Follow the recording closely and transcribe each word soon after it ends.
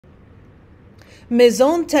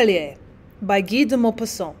Maison Tellier by Guy de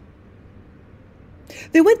Maupassant.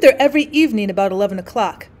 They went there every evening about 11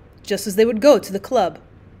 o'clock, just as they would go to the club.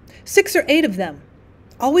 6 or 8 of them,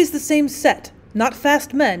 always the same set, not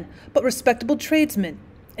fast men, but respectable tradesmen,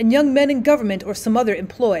 and young men in government or some other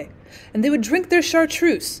employ, and they would drink their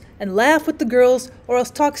chartreuse, and laugh with the girls, or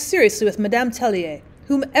else talk seriously with Madame Tellier,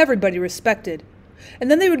 whom everybody respected, and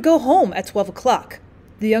then they would go home at 12 o'clock.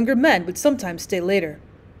 The younger men would sometimes stay later.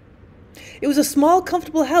 It was a small,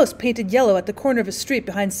 comfortable house painted yellow at the corner of a street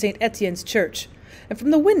behind St. Etienne's church, and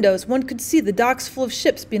from the windows one could see the docks full of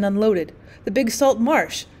ships being unloaded, the big salt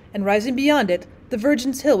marsh, and rising beyond it, the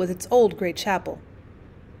Virgin's Hill with its old grey chapel.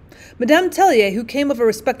 Madame Tellier, who came of a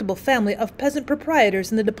respectable family of peasant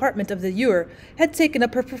proprietors in the department of the Eure, had taken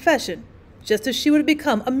up her profession, just as she would have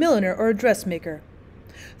become a milliner or a dressmaker.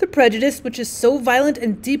 The prejudice, which is so violent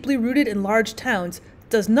and deeply rooted in large towns,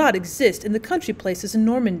 does not exist in the country places in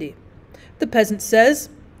Normandy. The peasant says,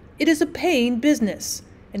 "It is a paying business,"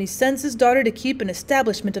 and he sends his daughter to keep an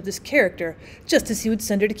establishment of this character, just as he would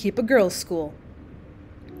send her to keep a girls' school.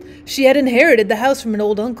 She had inherited the house from an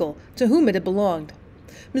old uncle, to whom it had belonged.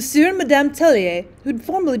 Monsieur and Madame Tellier, who had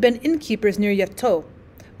formerly been innkeepers near Yvetot,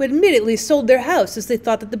 who had immediately sold their house as they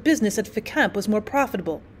thought that the business at Fécamp was more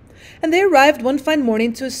profitable, and they arrived one fine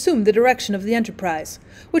morning to assume the direction of the enterprise,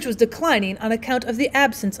 which was declining on account of the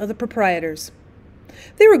absence of the proprietors.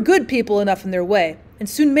 They were good people enough in their way, and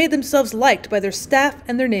soon made themselves liked by their staff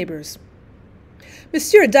and their neighbors.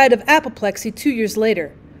 Monsieur died of apoplexy 2 years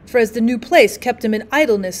later, for as the new place kept him in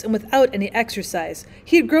idleness and without any exercise,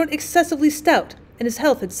 he had grown excessively stout, and his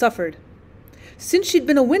health had suffered. Since she'd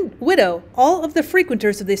been a widow, all of the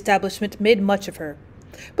frequenters of the establishment made much of her.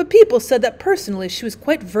 But people said that personally she was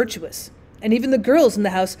quite virtuous, and even the girls in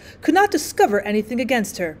the house could not discover anything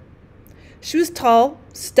against her. She was tall,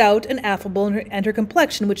 stout, and affable, and her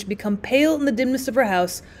complexion, which had become pale in the dimness of her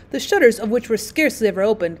house, the shutters of which were scarcely ever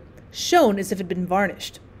opened, shone as if it had been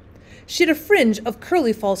varnished. She had a fringe of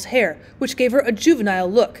curly false hair, which gave her a juvenile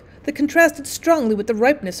look that contrasted strongly with the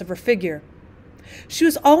ripeness of her figure. She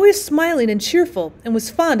was always smiling and cheerful, and was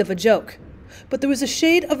fond of a joke, but there was a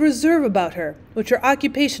shade of reserve about her, which her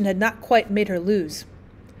occupation had not quite made her lose.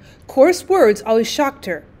 Coarse words always shocked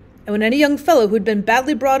her, and when any young fellow who had been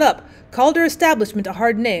badly brought up called her establishment a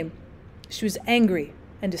hard name, she was angry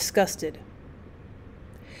and disgusted.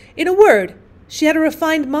 In a word, she had a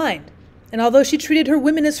refined mind, and although she treated her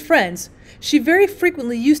women as friends, she very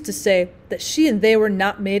frequently used to say that she and they were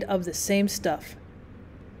not made of the same stuff.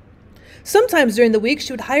 Sometimes during the week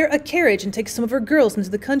she would hire a carriage and take some of her girls into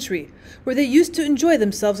the country, where they used to enjoy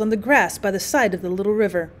themselves on the grass by the side of the little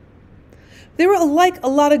river. They were like a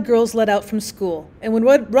lot of girls let out from school, and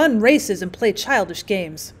would run races and play childish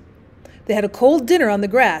games. They had a cold dinner on the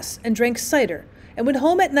grass, and drank cider, and went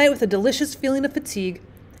home at night with a delicious feeling of fatigue,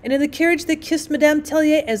 and in the carriage they kissed Madame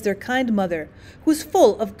Tellier as their kind mother, who was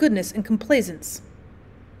full of goodness and complaisance.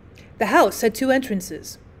 The house had 2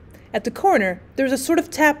 entrances. At the corner there was a sort of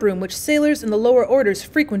tap room which sailors and the lower orders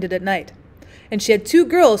frequented at night, and she had 2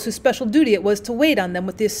 girls whose special duty it was to wait on them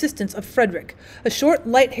with the assistance of Frederick, a short,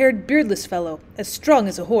 light-haired, beardless fellow, as strong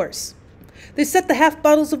as a horse. They set the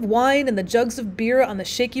half-bottles of wine and the jugs of beer on the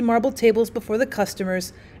shaky marble tables before the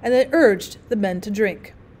customers, and they urged the men to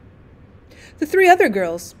drink. The 3 other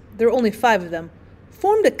girls, there were only 5 of them,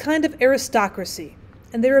 formed a kind of aristocracy,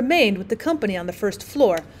 and they remained with the company on the first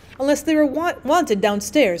floor, unless they were wanted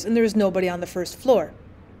downstairs and there was nobody on the first floor.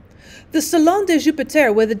 The Salon des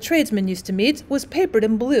Jupiters, where the tradesmen used to meet, was papered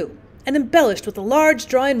in blue, and embellished with a large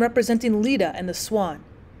drawing representing Leda and the swan.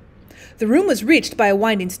 The room was reached by a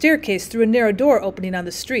winding staircase through a narrow door opening on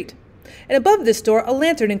the street, and above this door a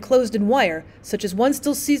lantern enclosed in wire, such as one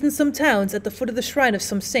still sees in some towns at the foot of the shrine of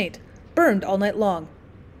some saint, burned all night long.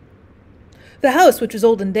 The house, which was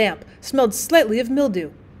old and damp, smelled slightly of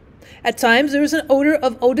mildew. At times there was an odor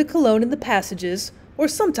of eau de cologne in the passages, or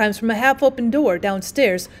sometimes from a half-open door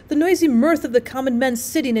downstairs the noisy mirth of the common men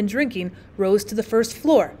sitting and drinking rose to the first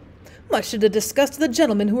floor, much to the disgust of the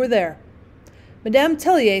gentlemen who were there. Madame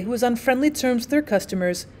Tellier, who was on friendly terms with her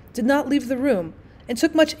customers, did not leave the room, and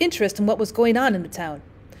took much interest in what was going on in the town,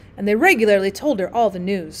 and they regularly told her all the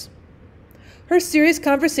news. Her serious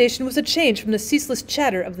conversation was a change from the ceaseless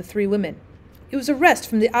chatter of the 3 women. It was a rest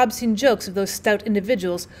from the obscene jokes of those stout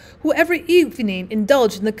individuals who every evening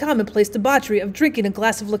indulged in the commonplace debauchery of drinking a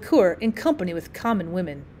glass of liqueur in company with common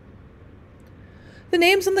women. The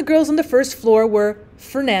names of the girls on the first floor were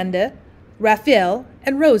Fernande, Raphael,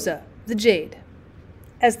 and Rosa, the Jade.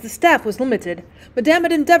 As the staff was limited, Madame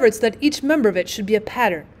had endeavored so that each member of it should be a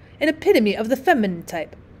pattern, an epitome of the feminine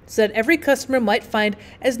type, so that every customer might find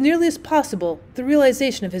as nearly as possible the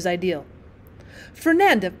realization of his ideal.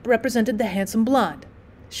 Fernanda represented the handsome blonde.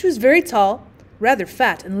 She was very tall, rather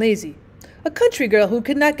fat and lazy, a country girl who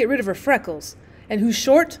could not get rid of her freckles, and whose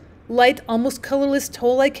short, light, almost colorless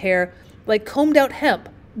tow-like hair, like combed-out hemp,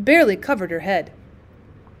 barely covered her head.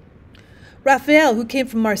 Raphael, who came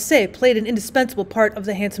from Marseille, played an indispensable part of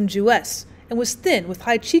the handsome Jewess, and was thin, with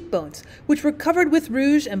high cheekbones, which were covered with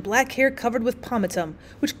rouge, and black hair covered with pomatum,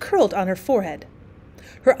 which curled on her forehead.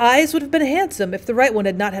 Her eyes would have been handsome if the right one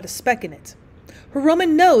had not had a speck in it. Her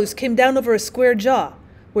Roman nose came down over a square jaw,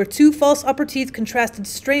 where two false upper teeth contrasted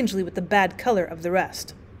strangely with the bad color of the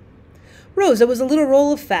rest. Rosa was a little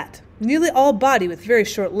roll of fat, nearly all body with very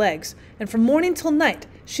short legs, and from morning till night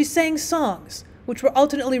she sang songs, which were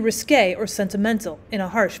alternately risque or sentimental, in a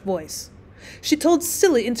harsh voice. She told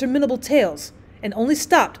silly, interminable tales, and only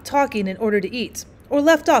stopped talking in order to eat, or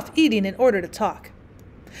left off eating in order to talk.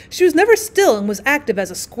 She was never still and was active as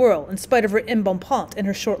a squirrel, in spite of her embonpoint and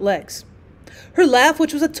her short legs. Her laugh,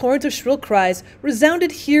 which was a torrent of shrill cries,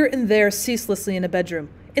 resounded here and there ceaselessly in a bedroom,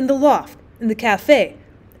 in the loft, in the cafe,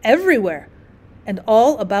 everywhere, and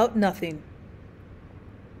all about nothing.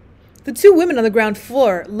 The two women on the ground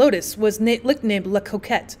floor, Lotus was nicknamed La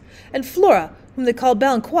Coquette, and Flora, whom they called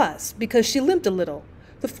Balancoise, because she limped a little,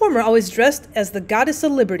 the former always dressed as the goddess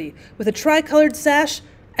of liberty, with a tricolored sash,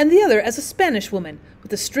 and the other as a Spanish woman,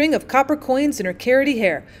 with a string of copper coins in her carroty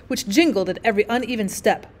hair, which jingled at every uneven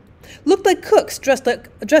step. Looked like cooks dressed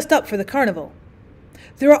up for the carnival.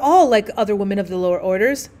 They were all like other women of the lower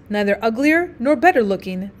orders, neither uglier nor better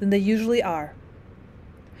looking than they usually are.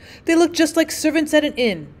 They looked just like servants at an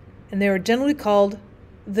inn, and they were generally called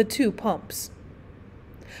the two pumps.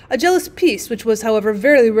 A jealous peace, which was, however,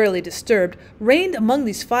 very rarely disturbed, reigned among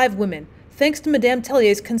these 5 women, thanks to Madame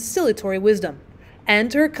Tellier's conciliatory wisdom,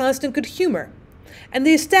 and to her constant good humor, and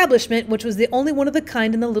the establishment, which was the only one of the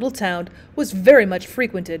kind in the little town, was very much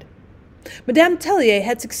frequented. Madame Tellier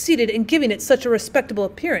had succeeded in giving it such a respectable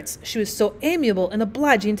appearance. She was so amiable and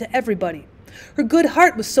obliging to everybody. Her good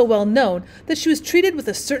heart was so well known that she was treated with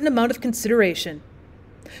a certain amount of consideration.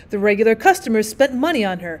 The regular customers spent money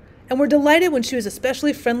on her, and were delighted when she was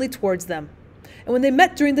especially friendly towards them. And when they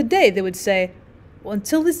met during the day, they would say, "Well,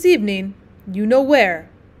 until this evening, you know where,"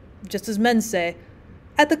 just as men say,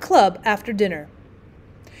 "at the club after dinner."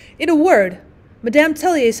 In a word, Madame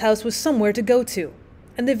Tellier's house was somewhere to go to,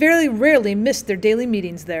 and they very rarely missed their daily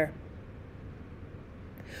meetings there.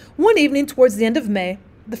 One evening towards the end of May,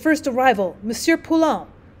 the first arrival, Monsieur Poulain,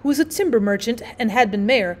 who was a timber merchant and had been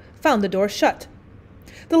mayor, found the door shut.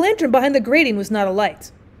 The lantern behind the grating was not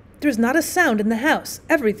alight. There was not a sound in the house.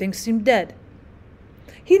 Everything seemed dead.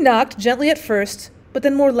 He knocked gently at first, but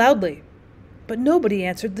then more loudly. But nobody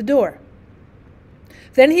answered the door.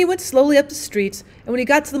 Then he went slowly up the street, and when he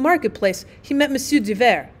got to the marketplace, he met Monsieur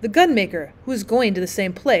Divert, the gunmaker, who was going to the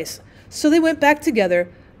same place. So they went back together,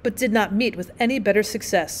 but did not meet with any better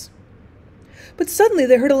success. But suddenly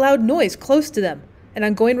they heard a loud noise close to them, and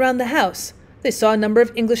on going round the house, they saw a number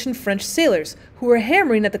of English and French sailors, who were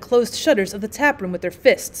hammering at the closed shutters of the taproom with their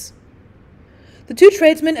fists. The 2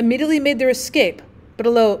 tradesmen immediately made their escape, but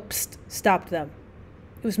a low "psst" stopped them.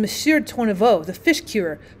 It was Monsieur Tourneveau, the fish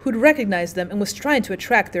curer, who had recognized them and was trying to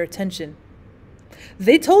attract their attention.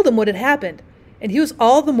 They told him what had happened, and he was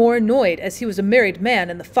all the more annoyed as he was a married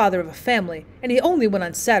man and the father of a family, and he only went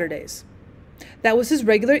on Saturdays. That was his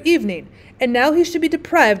regular evening, and now he should be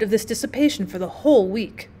deprived of this dissipation for the whole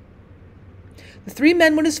week. The 3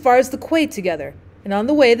 men went as far as the quay together, and on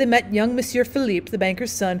the way they met young Monsieur Philippe, the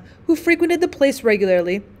banker's son, who frequented the place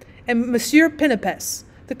regularly, and Monsieur Pinapes,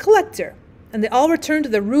 the collector, and they all returned to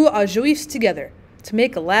the Rue aux Juifs together, to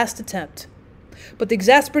make a last attempt. But the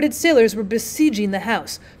exasperated sailors were besieging the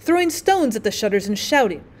house, throwing stones at the shutters and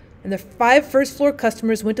shouting, and the 5 first-floor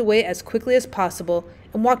customers went away as quickly as possible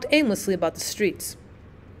and walked aimlessly about the streets.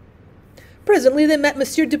 Presently they met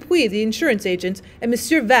Monsieur Dupuis, the insurance agent, and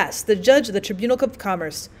Monsieur Vasse, the judge of the Tribunal of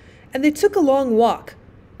Commerce, and they took a long walk,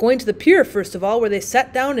 going to the pier first of all, where they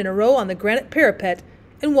sat down in a row on the granite parapet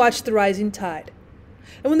and watched the rising tide.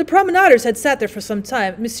 And when the promenaders had sat there for some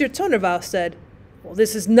time, Monsieur Tourneveau said, "Well,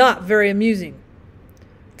 this is not very amusing."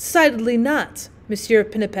 "Decidedly not," Monsieur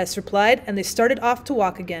Pinapes replied, and they started off to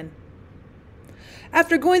walk again.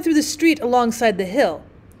 After going through the street alongside the hill,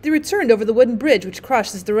 they returned over the wooden bridge which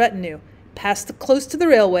crosses the retinue, passed close to the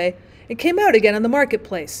railway, and came out again on the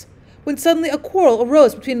marketplace, when suddenly a quarrel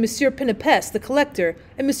arose between Monsieur Pinapes, the collector,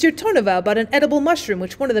 and Monsieur Tourneveau about an edible mushroom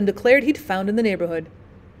which one of them declared he'd found in the neighborhood.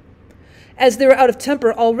 As they were out of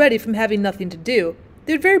temper already from having nothing to do,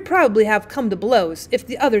 they would very probably have come to blows if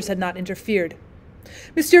the others had not interfered.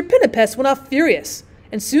 Monsieur Pinapes went off furious,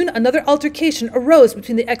 and soon another altercation arose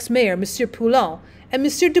between the ex-mayor, Monsieur Poulain, and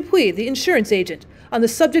Monsieur Dupuis, the insurance agent, on the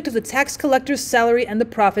subject of the tax collector's salary and the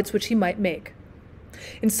profits which he might make.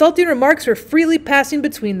 Insulting remarks were freely passing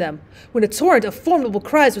between them, when a torrent of formidable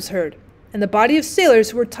cries was heard, and the body of sailors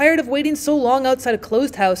who were tired of waiting so long outside a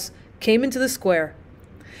closed house came into the square.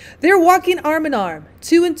 They were walking arm in arm,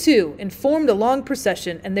 two and two, and formed a long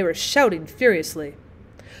procession, and they were shouting furiously.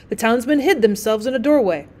 The townsmen hid themselves in a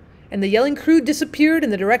doorway, and the yelling crew disappeared in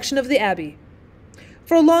the direction of the abbey.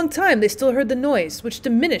 For a long time they still heard the noise, which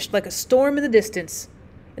diminished like a storm in the distance,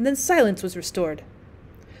 and then silence was restored.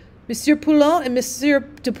 Monsieur Poulain and Monsieur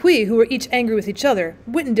Dupuis, who were each angry with each other,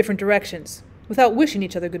 went in different directions, without wishing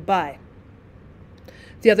each other goodbye.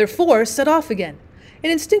 The other four set off again,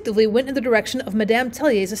 and instinctively went in the direction of Madame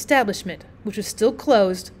Tellier's establishment, which was still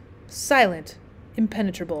closed, silent,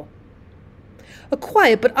 impenetrable. A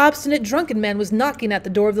quiet but obstinate drunken man was knocking at the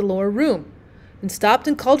door of the lower room, and stopped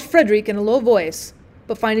and called Frederick in a low voice,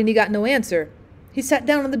 but finding he got no answer, he sat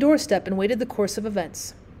down on the doorstep and waited the course of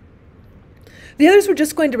events. The others were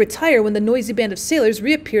just going to retire when the noisy band of sailors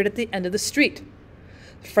reappeared at the end of the street.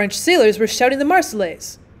 The French sailors were shouting the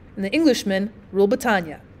Marseillaise, and the Englishmen Rule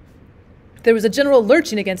Bretagne. There was a general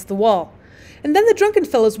lurching against the wall, and then the drunken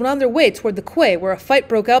fellows went on their way toward the quay, where a fight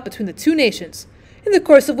broke out between the two nations, in the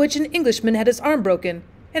course of which an Englishman had his arm broken,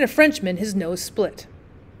 and a Frenchman his nose split.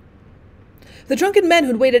 The drunken man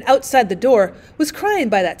who had waited outside the door was crying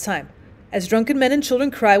by that time, as drunken men and children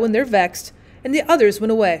cry when they're vexed, and the others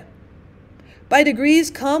went away. By degrees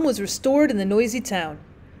calm was restored in the noisy town.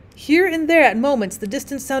 Here and there at moments the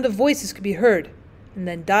distant sound of voices could be heard, and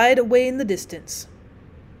then died away in the distance.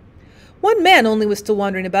 One man only was still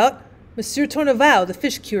wandering about, Monsieur Tourneval, the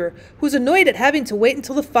fish curer, who was annoyed at having to wait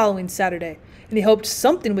until the following Saturday, and he hoped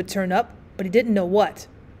something would turn up, but he didn't know what.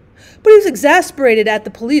 But he was exasperated at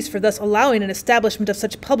the police for thus allowing an establishment of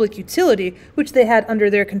such public utility, which they had under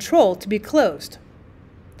their control, to be closed.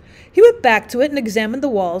 He went back to it and examined the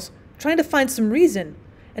walls, trying to find some reason,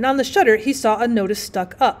 and on the shutter he saw a notice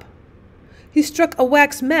stuck up. He struck a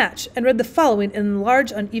wax match and read the following in a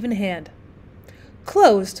large, uneven hand: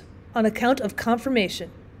 "Closed on account of confirmation."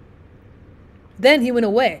 Then he went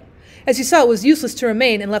away, as he saw it was useless to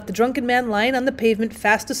remain, and left the drunken man lying on the pavement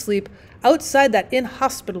fast asleep outside that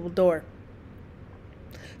inhospitable door.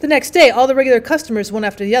 The next day all the regular customers, one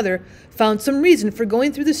after the other, found some reason for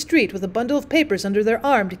going through the street with a bundle of papers under their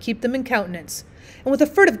arm to keep them in countenance, and with a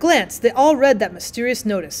furtive glance they all read that mysterious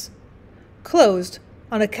notice: "Closed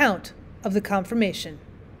on account of the confirmation."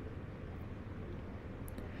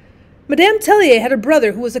 Madame Tellier had a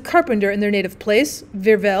brother who was a carpenter in their native place,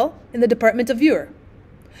 Virvel, in the department of Eure.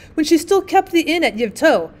 When she still kept the inn at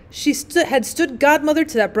Yvetot, she had stood godmother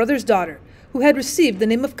to that brother's daughter, who had received the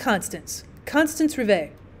name of Constance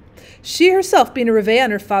Rivet, she herself being a Rivet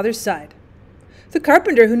on her father's side. The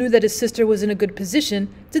carpenter, who knew that his sister was in a good position,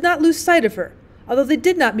 did not lose sight of her, although they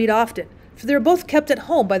did not meet often, for they were both kept at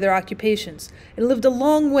home by their occupations, and lived a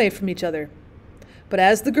long way from each other. But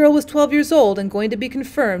as the girl was 12 years old and going to be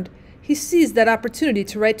confirmed, he seized that opportunity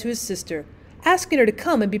to write to his sister, asking her to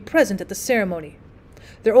come and be present at the ceremony.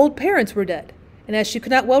 Their old parents were dead, and as she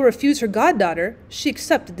could not well refuse her goddaughter, she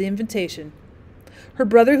accepted the invitation. Her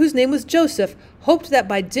brother, whose name was Joseph, hoped that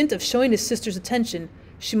by dint of showing his sister's attention,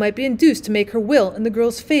 she might be induced to make her will in the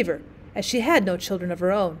girl's favor, as she had no children of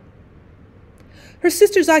her own. Her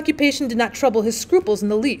sister's occupation did not trouble his scruples in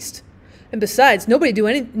the least, and besides, nobody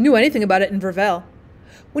knew anything about it in Virvel.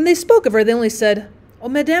 When they spoke of her, they only said, "Oh,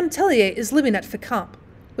 Madame Tellier is living at Fécamp,"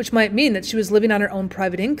 which might mean that she was living on her own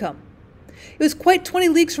private income. It was quite 20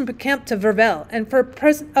 leagues from Fécamp to Virvel, and for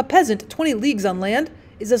a peasant 20 leagues on land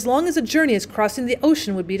is as long as a journey as crossing the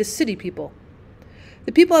ocean would be to city people.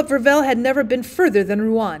 The people of Virvel had never been further than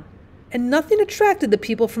Rouen, and nothing attracted the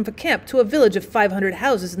people from Fécamp to a village of 500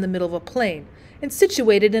 houses in the middle of a plain, and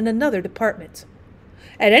situated in another department.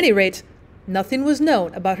 At any rate, nothing was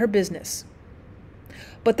known about her business.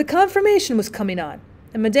 But the confirmation was coming on,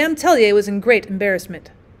 and Madame Tellier was in great embarrassment.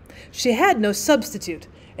 She had no substitute,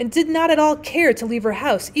 and did not at all care to leave her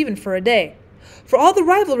house even for a day, for all the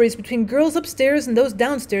rivalries between girls upstairs and those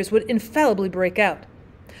downstairs would infallibly break out.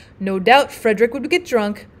 No doubt Frederick would get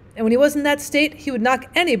drunk, and when he was in that state he would knock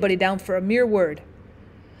anybody down for a mere word.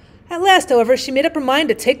 At last, however, she made up her mind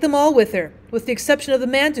to take them all with her, with the exception of the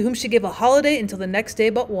man to whom she gave a holiday until the next day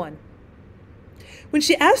but one. When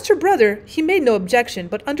she asked her brother, he made no objection,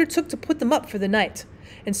 but undertook to put them up for the night,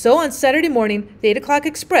 and so on Saturday morning the 8 o'clock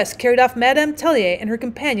express carried off Madame Tellier and her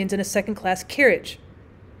companions in a second-class carriage.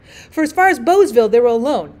 For as far as Beausville they were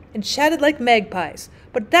alone, and chatted like magpies,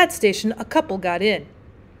 but at that station a couple got in.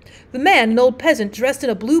 The man, an old peasant, dressed in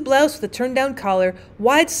a blue blouse with a turned-down collar,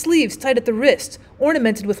 wide sleeves tied at the wrist,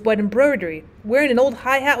 ornamented with white embroidery, wearing an old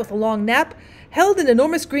high hat with a long nap, held an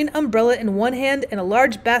enormous green umbrella in one hand and a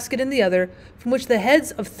large basket in the other, from which the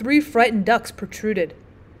heads of 3 frightened ducks protruded.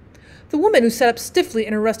 The woman, who sat up stiffly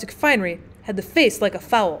in her rustic finery, had the face like a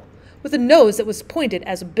fowl, with a nose that was pointed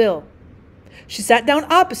as a bill. She sat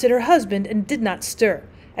down opposite her husband and did not stir,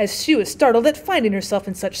 as she was startled at finding herself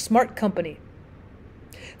in such smart company.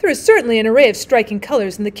 There is certainly an array of striking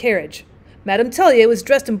colors in the carriage. Madame Tellier was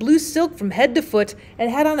dressed in blue silk from head to foot and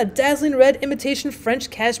had on a dazzling red imitation French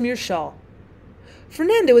cashmere shawl.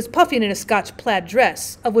 Fernanda was puffing in a Scotch plaid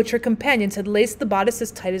dress, of which her companions had laced the bodice as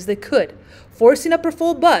tight as they could, forcing up her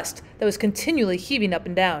full bust that was continually heaving up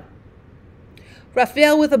and down.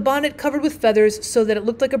 Raphael, with a bonnet covered with feathers so that it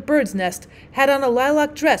looked like a bird's nest, had on a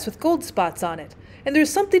lilac dress with gold spots on it, and there was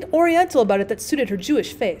something oriental about it that suited her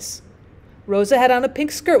Jewish face. Rosa had on a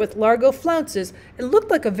pink skirt with largo flounces and looked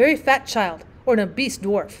like a very fat child, or an obese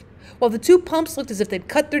dwarf, while the 2 pumps looked as if they'd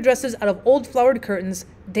cut their dresses out of old flowered curtains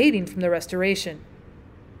dating from the Restoration.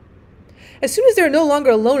 As soon as they were no longer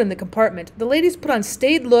alone in the compartment, the ladies put on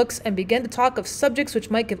staid looks and began to talk of subjects which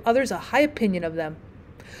might give others a high opinion of them.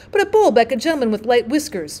 But at Bolbec, a gentleman with light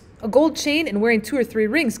whiskers, a gold chain, and wearing 2 or 3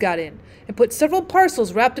 rings got in, and put several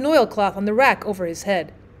parcels wrapped in oilcloth on the rack over his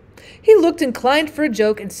head. He looked inclined for a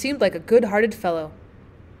joke and seemed like a good-hearted fellow.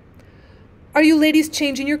 "Are you ladies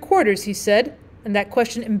changing your quarters?" he said, and that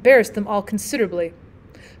question embarrassed them all considerably.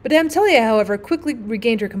 Madame Tellier, however, quickly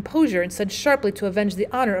regained her composure and said sharply to avenge the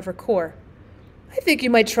honor of her corps, "I think you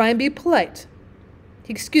might try and be polite."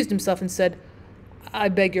 He excused himself and said, "I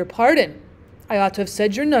beg your pardon. I ought to have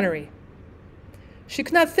said your nunnery." She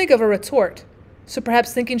could not think of a retort, so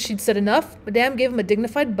perhaps thinking she'd said enough, Madame gave him a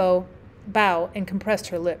dignified bow and compressed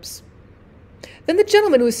her lips. Then the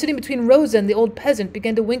gentleman who was sitting between Rosa and the old peasant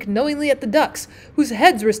began to wink knowingly at the ducks, whose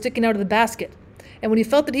heads were sticking out of the basket, and when he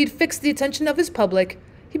felt that he'd fixed the attention of his public,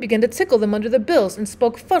 he began to tickle them under the bills and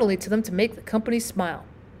spoke funnily to them to make the company smile.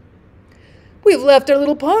 "We've left our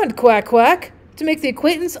little pond, quack, quack, to make the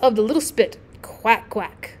acquaintance of the little spit, quack,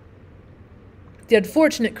 quack." The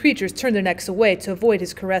unfortunate creatures turned their necks away to avoid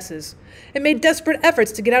his caresses, and made desperate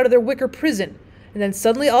efforts to get out of their wicker prison, and then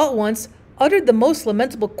suddenly all at once uttered the most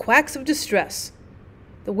lamentable quacks of distress.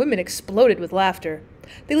 The women exploded with laughter.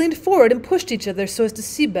 They leaned forward and pushed each other so as to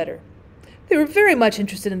see better. They were very much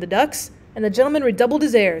interested in the ducks, and the gentleman redoubled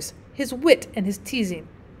his airs, his wit and his teasing.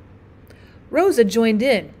 Rosa joined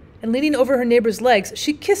in, and leaning over her neighbor's legs,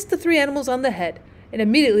 she kissed the 3 animals on the head, and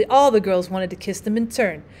immediately all the girls wanted to kiss them in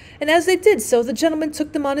turn, and as they did so, the gentleman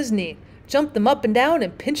took them on his knee, jumped them up and down,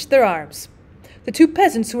 and pinched their arms. The 2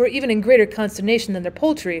 peasants, who were even in greater consternation than their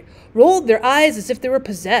poultry, rolled their eyes as if they were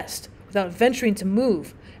possessed, without venturing to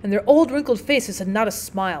move, and their old wrinkled faces had not a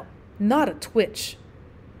smile, not a twitch.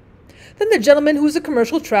 Then the gentleman, who was a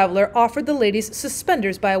commercial traveler, offered the ladies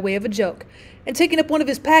suspenders by way of a joke, and taking up one of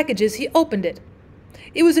his packages, he opened it.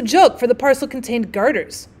 It was a joke, for the parcel contained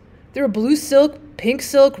garters. There were blue silk, pink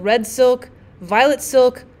silk, red silk, violet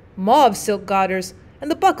silk, mauve silk garters, and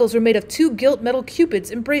the buckles were made of 2 gilt metal cupids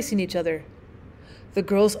embracing each other. The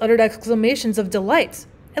girls uttered exclamations of delight,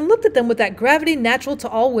 and looked at them with that gravity natural to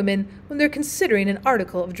all women when they are considering an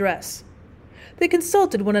article of dress. They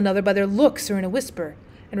consulted one another by their looks or in a whisper,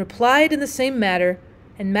 and replied in the same manner,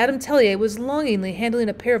 and Madame Tellier was longingly handling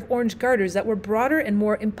a pair of orange garters that were broader and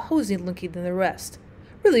more imposing-looking than the rest,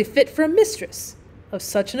 really fit for a mistress of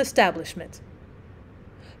such an establishment.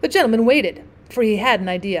 The gentleman waited, for he had an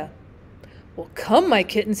idea. "Well, come, my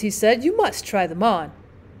kittens," he said, "you must try them on."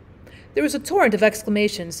 There was a torrent of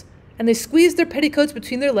exclamations, and they squeezed their petticoats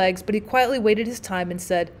between their legs, but he quietly waited his time and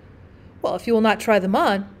said, "Well, if you will not try them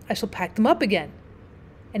on, I shall pack them up again."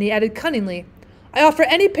 And he added cunningly, "I offer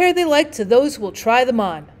any pair they like to those who will try them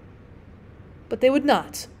on." But they would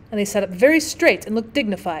not, and they sat up very straight and looked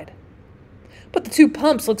dignified. But the 2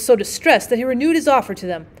 pumps looked so distressed that he renewed his offer to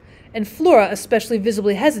them, and Flora especially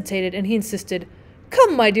visibly hesitated, and he insisted,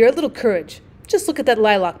 "Come, my dear, a little courage. Just look at that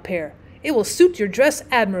lilac pair. It will suit your dress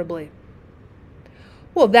admirably."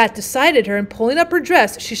 Well, that decided her, and pulling up her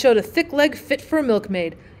dress, she showed a thick leg fit for a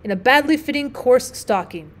milkmaid, in a badly fitting coarse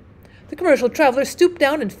stocking. The commercial traveler stooped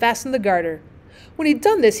down and fastened the garter. When he'd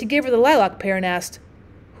done this, he gave her the lilac pair and asked,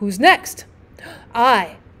 "Who's next?"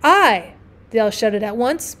 "I! I!" they all shouted at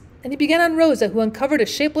once, and he began on Rosa, who uncovered a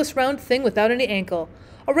shapeless round thing without any ankle,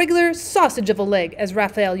 a regular sausage of a leg, as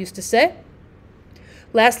Raphael used to say.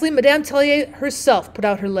 Lastly, Madame Tellier herself put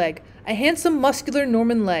out her leg, a handsome, muscular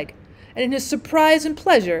Norman leg, and in his surprise and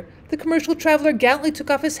pleasure, the commercial traveler gallantly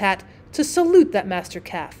took off his hat to salute that master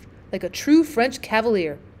calf, like a true French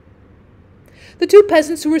cavalier. The two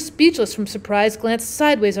peasants, who were speechless from surprise, glanced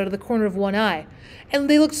sideways out of the corner of one eye, and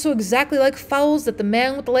they looked so exactly like fowls that the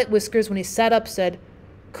man with the light whiskers, when he sat up, said,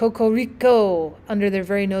 "Cocorico," under their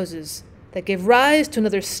very noses. That gave rise to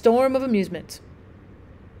another storm of amusement.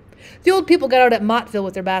 The old people got out at Motteville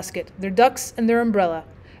with their basket, their ducks, and their umbrella,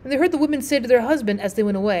 and they heard the women say to their husband as they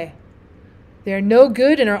went away, "They are no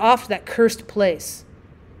good and are off to that cursed place,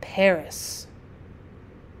 Paris."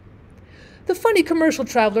 The funny commercial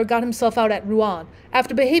traveler got himself out at Rouen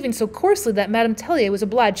after behaving so coarsely that Madame Tellier was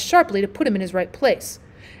obliged sharply to put him in his right place,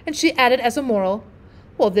 and she added as a moral,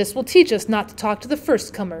 "Well, this will teach us not to talk to the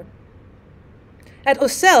first comer." At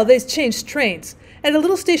Auxerre they changed trains. At a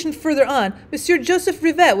little station further on, Monsieur Joseph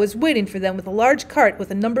Rivet was waiting for them with a large cart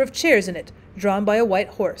with a number of chairs in it, drawn by a white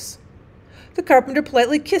horse. The carpenter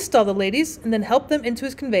politely kissed all the ladies, and then helped them into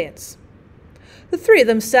his conveyance. The three of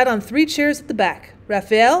them sat on 3 chairs at the back,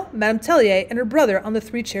 Raphael, Madame Tellier, and her brother on the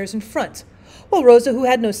 3 chairs in front, while Rosa, who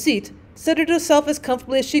had no seat, settled herself as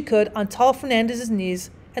comfortably as she could on tall Fernandez's knees,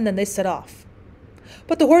 and then they set off.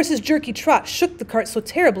 But the horse's jerky trot shook the cart so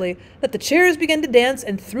terribly that the chairs began to dance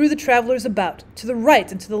and threw the travelers about, to the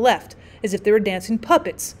right and to the left, as if they were dancing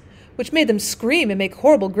puppets, which made them scream and make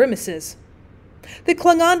horrible grimaces. They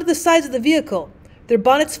clung on to the sides of the vehicle. Their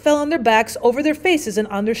bonnets fell on their backs, over their faces, and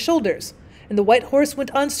on their shoulders, and the white horse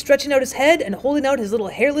went on stretching out his head and holding out his little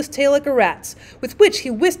hairless tail like a rat's, with which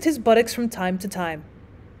he whisked his buttocks from time to time.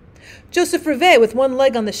 Joseph Rivet, with one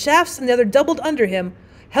leg on the shafts and the other doubled under him,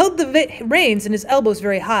 held the reins in his elbows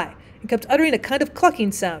very high, and kept uttering a kind of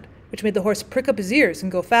clucking sound, which made the horse prick up his ears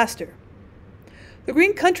and go faster. The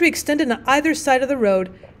green country extended on either side of the road,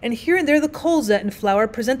 and here and there the colza in flower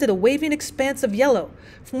presented a waving expanse of yellow,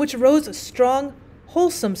 from which arose a strong,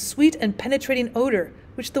 wholesome, sweet, and penetrating odor,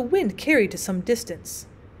 which the wind carried to some distance.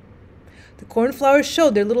 The cornflowers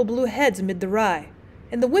showed their little blue heads amid the rye,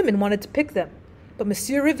 and the women wanted to pick them, but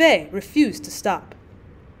Monsieur Rivet refused to stop.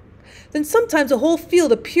 Then sometimes a whole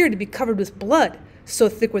field appeared to be covered with blood, so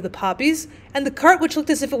thick were the poppies, and the cart, which looked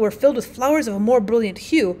as if it were filled with flowers of a more brilliant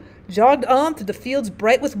hue, jogged on through the fields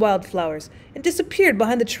bright with wildflowers, and disappeared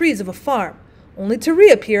behind the trees of a farm, only to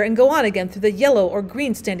reappear and go on again through the yellow or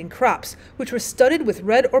green-standing crops, which were studded with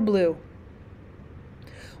red or blue.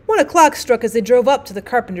 1 o'clock struck as they drove up to the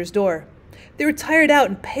carpenter's door. They were tired out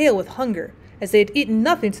and pale with hunger, as they had eaten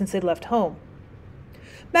nothing since they left home.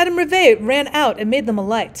 Madame Rivet ran out and made them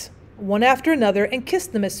alight, one after another, and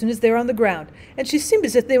kissed them as soon as they were on the ground, and she seemed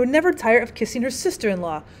as if they would never tire of kissing her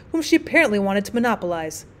sister-in-law, whom she apparently wanted to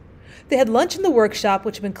monopolize. They had lunch in the workshop,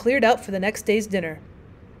 which had been cleared out for the next day's dinner.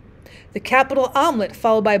 The capital omelette,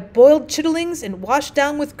 followed by boiled chitterlings and washed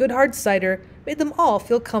down with good hard cider, made them all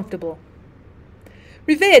feel comfortable.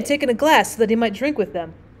 Rivet had taken a glass so that he might drink with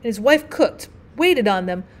them, and his wife cooked, waited on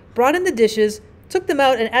them, brought in the dishes, took them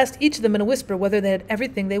out, and asked each of them in a whisper whether they had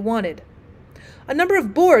everything they wanted. A number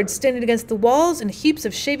of boards standing against the walls and heaps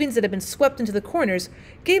of shavings that had been swept into the corners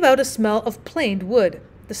gave out a smell of planed wood,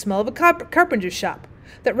 the smell of a carpenter's shop,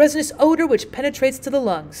 that resinous odor which penetrates to the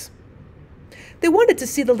lungs. They wanted to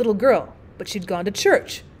see the little girl, but she'd gone to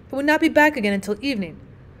church and would not be back again until evening,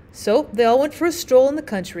 so they all went for a stroll in the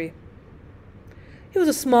country. It was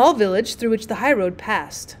a small village through which the high road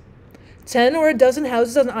passed. 10 or a dozen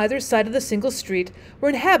houses on either side of the single street were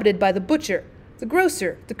inhabited by the butcher, the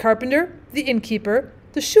grocer, the carpenter, the innkeeper,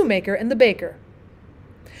 the shoemaker, and the baker.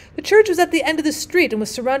 The church was at the end of the street and was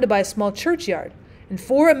surrounded by a small churchyard, and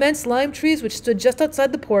 4 immense lime trees which stood just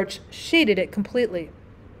outside the porch shaded it completely.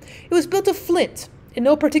 It was built of flint, in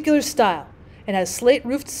no particular style, and had a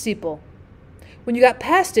slate-roofed steeple. When you got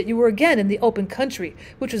past it, you were again in the open country,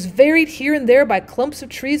 which was varied here and there by clumps of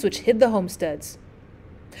trees which hid the homesteads.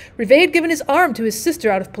 Rivet had given his arm to his sister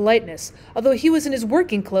out of politeness, although he was in his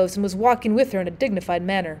working clothes and was walking with her in a dignified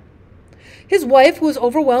manner. His wife, who was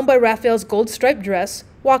overwhelmed by Raphael's gold-striped dress,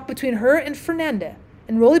 walked between her and Fernande,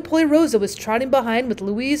 and roly-poly Rosa was trotting behind with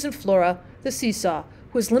Louise and Flora, the seesaw,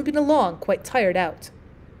 who was limping along, quite tired out.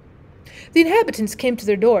 The inhabitants came to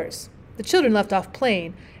their doors. The children left off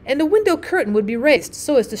playing, and a window curtain would be raised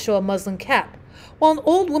so as to show a muslin cap, while an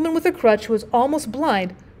old woman with a crutch, who was almost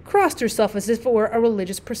blind, crossed herself as if it were a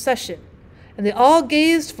religious procession, and they all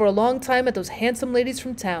gazed for a long time at those handsome ladies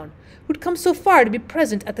from town, who had come so far to be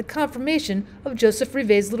present at the confirmation of Joseph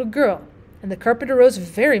Rivet's little girl, and the carpenter rose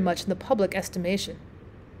very much in the public estimation.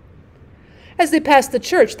 As they passed the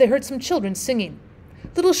church, they heard some children singing.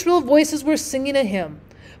 Little shrill voices were singing a hymn,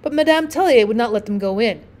 but Madame Tellier would not let them go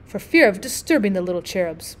in, for fear of disturbing the little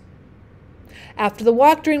cherubs. After the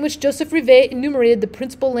walk, during which Joseph Rivet enumerated the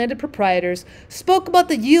principal landed proprietors, spoke about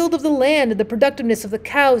the yield of the land and the productiveness of the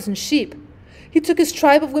cows and sheep, he took his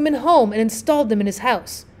tribe of women home and installed them in his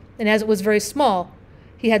house, and as it was very small,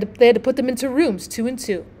 they had to put them into rooms 2 and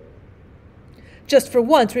 2. Just for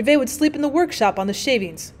once, Rivet would sleep in the workshop on the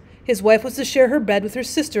shavings. His wife was to share her bed with her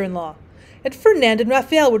sister-in-law, and Ferdinand and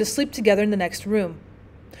Raphael were to sleep together in the next room.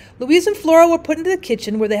 Louise and Flora were put into the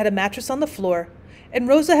kitchen, where they had a mattress on the floor, and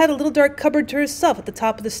Rosa had a little dark cupboard to herself at the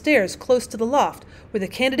top of the stairs, close to the loft, where the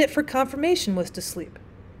candidate for confirmation was to sleep.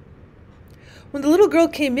 When the little girl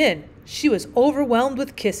came in, she was overwhelmed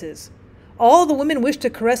with kisses. All the women wished to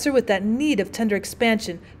caress her with that need of tender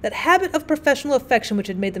expansion, that habit of professional affection which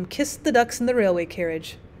had made them kiss the ducks in the railway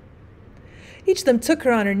carriage. Each of them took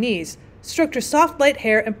her on her knees, stroked her soft light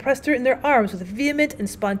hair, and pressed her in their arms with vehement and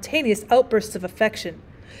spontaneous outbursts of affection,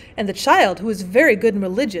 and the child, who was very good and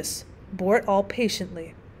religious, bore it all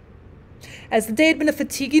patiently. As the day had been a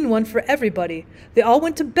fatiguing one for everybody, they all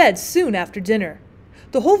went to bed soon after dinner.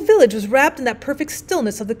 The whole village was wrapped in that perfect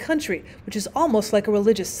stillness of the country, which is almost like a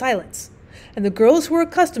religious silence, and the girls who were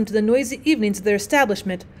accustomed to the noisy evenings of their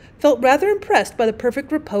establishment felt rather impressed by the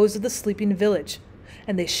perfect repose of the sleeping village,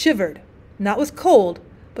 and they shivered, not with cold,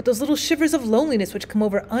 but those little shivers of loneliness which come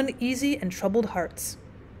over uneasy and troubled hearts.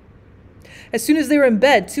 As soon as they were in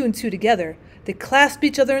bed 2 and 2 together, they clasped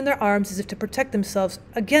each other in their arms as if to protect themselves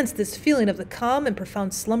against this feeling of the calm and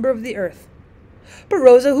profound slumber of the earth. But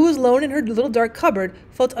Rosa, who was alone in her little dark cupboard,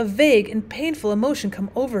 felt a vague and painful emotion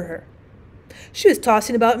come over her. She was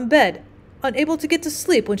tossing about in bed, unable to get to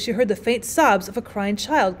sleep when she heard the faint sobs of a crying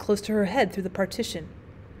child close to her head through the partition.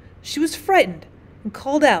 She was frightened and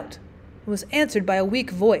called out, and was answered by a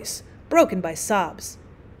weak voice, broken by sobs.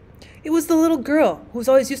 It was the little girl who was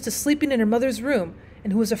always used to sleeping in her mother's room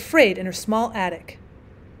and who was afraid in her small attic.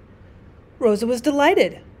 Rosa was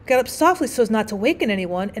delighted, got up softly so as not to waken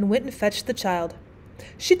anyone, and went and fetched the child.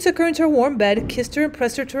 She took her into her warm bed, kissed her and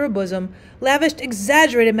pressed her to her bosom, lavished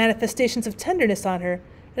exaggerated manifestations of tenderness on her,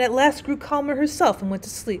 and at last grew calmer herself and went to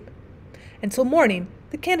sleep. Until morning,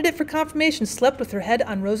 the candidate for confirmation slept with her head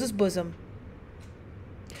on Rosa's bosom.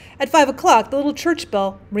 At 5 o'clock, the little church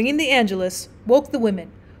bell, ringing the Angelus, woke the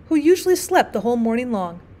women, who usually slept the whole morning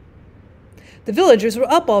long. The villagers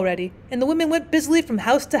were up already, and the women went busily from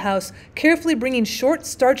house to house, carefully bringing short,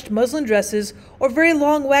 starched muslin dresses or very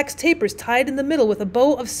long wax tapers tied in the middle with a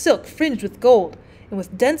bow of silk fringed with gold, and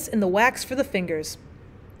with dents in the wax for the fingers.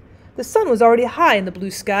 The sun was already high in the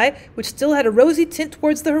blue sky, which still had a rosy tint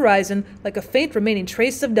towards the horizon, like a faint remaining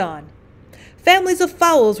trace of dawn. Families of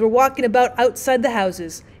fowls were walking about outside the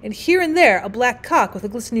houses, and here and there a black cock with a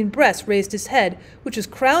glistening breast raised his head, which was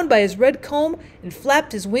crowned by his red comb, and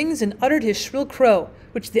flapped his wings and uttered his shrill crow,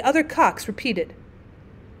 which the other cocks repeated.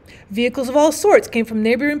 Vehicles of all sorts came from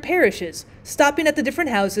neighboring parishes, stopping at the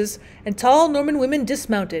different houses, and tall Norman women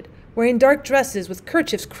dismounted, wearing dark dresses with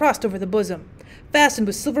kerchiefs crossed over the bosom, fastened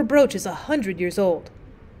with silver brooches 100 years old.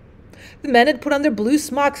 The men had put on their blue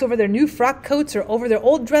smocks over their new frock coats or over their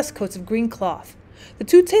old dress coats of green cloth, the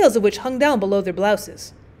two tails of which hung down below their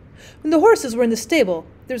blouses. When the horses were in the stable,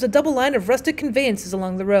 there was a double line of rustic conveyances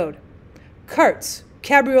along the road. Carts,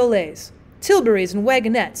 cabriolets, tilburys and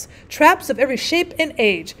wagonettes, traps of every shape and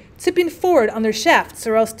age, tipping forward on their shafts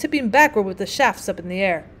or else tipping backward with the shafts up in the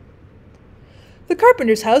air. The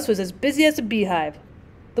carpenter's house was as busy as a beehive.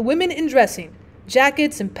 The women in dressing,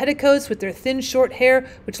 jackets and petticoats with their thin short hair,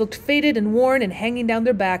 which looked faded and worn and hanging down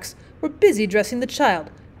their backs, were busy dressing the child,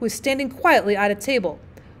 who was standing quietly at a table,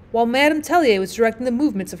 while Madame Tellier was directing the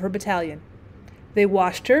movements of her battalion. They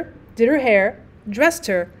washed her, did her hair, dressed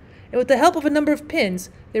her, and with the help of a number of pins,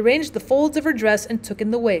 they arranged the folds of her dress and took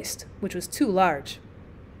in the waist, which was too large.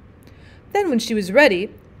 Then, when she was ready,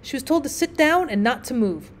 she was told to sit down and not to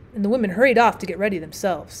move, and the women hurried off to get ready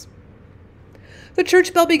themselves. The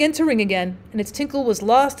church bell began to ring again, and its tinkle was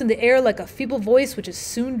lost in the air like a feeble voice which is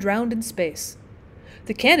soon drowned in space.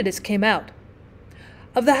 The candidates came out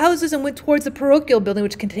of the houses and went towards the parochial building,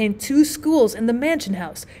 which contained 2 schools and the mansion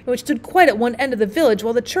house, and which stood quite at one end of the village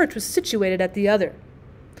while the church was situated at the other.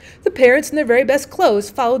 The parents in their very best clothes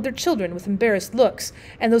followed their children with embarrassed looks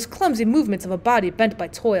and those clumsy movements of a body bent by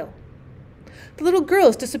toil. The little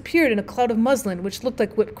girls disappeared in a cloud of muslin which looked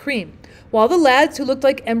like whipped cream, while the lads, who looked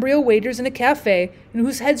like embryo waiters in a cafe and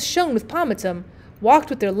whose heads shone with pomatum, walked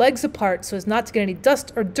with their legs apart so as not to get any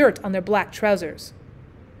dust or dirt on their black trousers.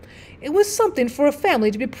 It was something for a family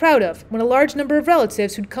to be proud of when a large number of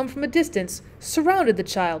relatives who'd come from a distance surrounded the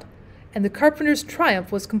child, and the carpenter's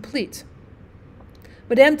triumph was complete.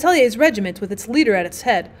 Madame Tellier's regiment, with its leader at its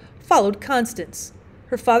head, followed Constance.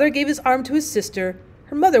 Her father gave his arm to his sister,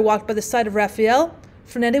 her mother walked by the side of Raphael,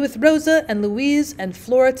 Fernande with Rosa, and Louise and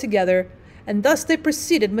Flora together, and thus they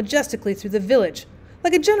proceeded majestically through the village,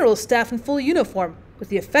 like a general's staff in full uniform, with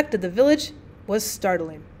the effect of the village was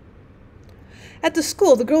startling. At the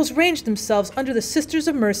school, the girls ranged themselves under the Sisters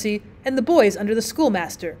of Mercy and the boys under the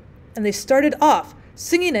schoolmaster, and they started off,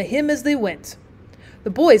 singing a hymn as they went. The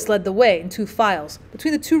boys led the way in 2 files,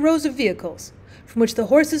 between the 2 rows of vehicles, from which the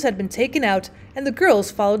horses had been taken out, and the girls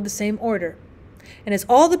followed the same order. And as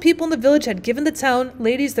all the people in the village had given the town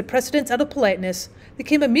ladies the precedence out of politeness, they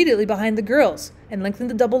came immediately behind the girls, and lengthened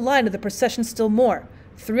the double line of the procession still more,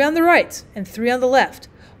 3 on the right and 3 on the left,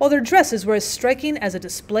 while their dresses were as striking as a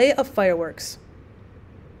display of fireworks.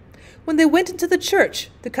 When they went into the church,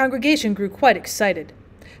 the congregation grew quite excited.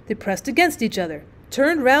 They pressed against each other,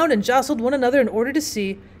 turned round and jostled one another in order to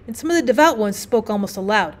see, and some of the devout ones spoke almost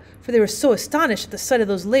aloud, for they were so astonished at the sight of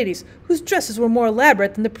those ladies whose dresses were more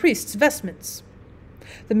elaborate than the priest's vestments.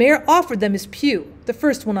 The mayor offered them his pew, the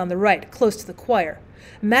first one on the right, close to the choir.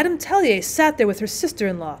 Madame Tellier sat there with her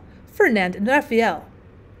sister-in-law, Ferdinand and Raphael.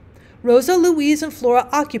 Rosa, Louise, and Flora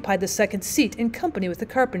occupied the second seat in company with the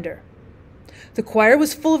carpenter. The choir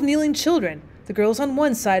was full of kneeling children, the girls on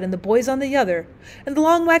one side and the boys on the other, and the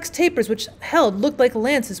long wax tapers which held looked like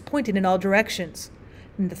lances pointing in all directions.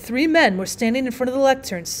 And the 3 men were standing in front of the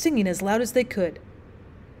lectern, singing as loud as they could.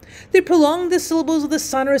 They prolonged the syllables of the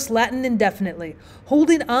sonorous Latin indefinitely,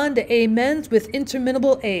 holding on to amens with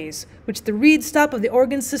interminable a's, which the reed stop of the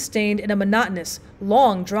organ sustained in a monotonous,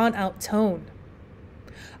 long drawn-out tone.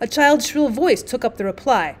 A child's shrill voice took up the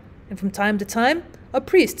reply, and from time to time a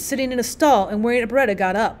priest sitting in a stall and wearing a beretta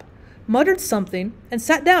got up, muttered something, and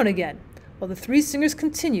sat down again, while the 3 singers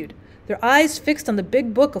continued, their eyes fixed on the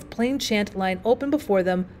big book of plain chant lying open before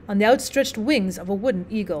them on the outstretched wings of a wooden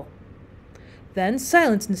eagle. Then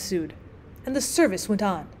silence ensued, and the service went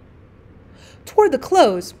on. Toward the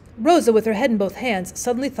close, Rosa, with her head in both hands,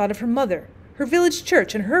 suddenly thought of her mother, her village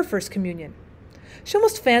church, and her first communion. She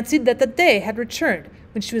almost fancied that the day had returned,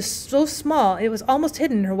 when she was so small it was almost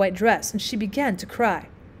hidden in her white dress, and she began to cry.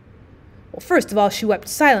 Well, first of all, she wept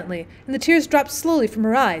silently, and the tears dropped slowly from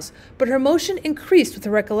her eyes, but her emotion increased with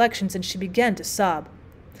her recollections, and she began to sob.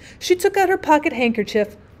 She took out her pocket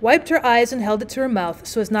handkerchief, wiped her eyes, and held it to her mouth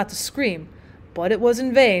so as not to scream, but it was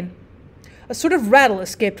in vain. A sort of rattle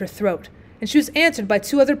escaped her throat, and she was answered by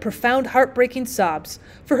 2 other profound, heart-breaking sobs,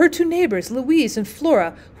 for her 2 neighbors, Louise and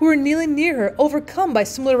Flora, who were kneeling near her, overcome by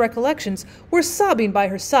similar recollections, were sobbing by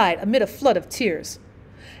her side amid a flood of tears.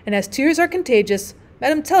 And as tears are contagious,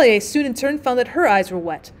 Madame Tellier soon in turn found that her eyes were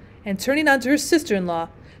wet, and turning on to her sister-in-law,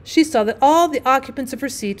 she saw that all the occupants of her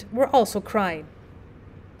seat were also crying.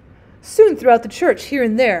 Soon throughout the church, here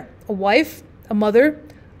and there, a wife, a mother,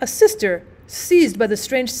 a sister, seized by the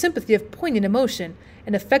strange sympathy of poignant emotion,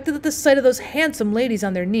 and affected at the sight of those handsome ladies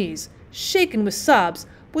on their knees, shaken with sobs,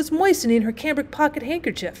 was moistening her cambric pocket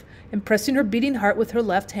handkerchief and pressing her beating heart with her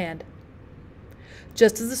left hand.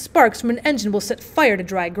 Just as the sparks from an engine will set fire to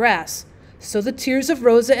dry grass, so the tears of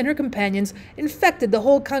Rosa and her companions infected the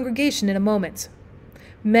whole congregation in a moment.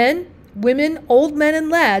 Men, women, old men, and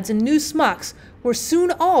lads in new smocks were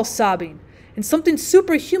soon all sobbing, and something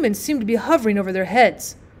superhuman seemed to be hovering over their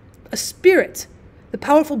heads. A spirit, the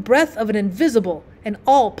powerful breath of an invisible and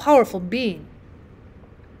all-powerful being.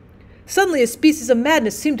 Suddenly a species of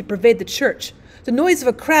madness seemed to pervade the church, the noise of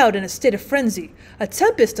a crowd in a state of frenzy, a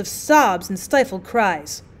tempest of sobs and stifled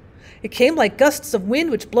cries. It came like gusts of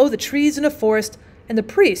wind which blow the trees in a forest, and the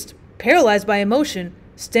priest, paralyzed by emotion,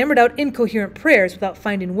 stammered out incoherent prayers without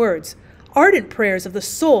finding words, ardent prayers of the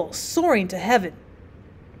soul soaring to heaven.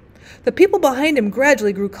 The people behind him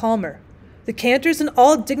gradually grew calmer. The cantors, in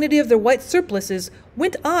all dignity of their white surplices,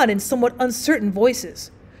 went on in somewhat uncertain voices,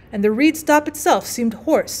 and the reed stop itself seemed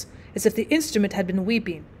hoarse, as if the instrument had been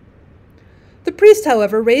weeping. The priest,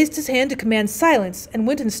 however, raised his hand to command silence, and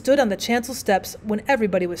went and stood on the chancel steps when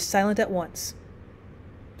everybody was silent at once.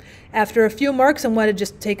 After a few remarks on what had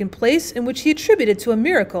just taken place, in which he attributed to a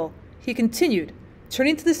miracle, he continued,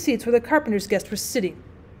 turning to the seats where the carpenter's guests were sitting.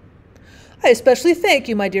 "I especially thank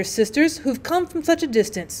you, my dear sisters, who've come from such a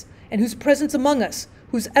distance, and whose presence among us,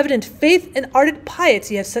 whose evident faith and ardent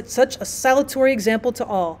piety have set such a salutary example to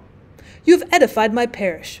all. You have edified my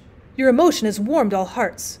parish. Your emotion has warmed all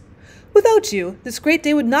hearts. Without you, this great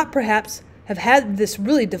day would not perhaps have had this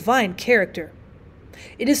really divine character.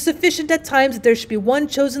 It is sufficient at times that there should be one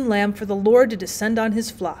chosen lamb for the Lord to descend on his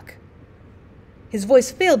flock." His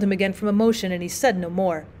voice failed him again from emotion, and he said no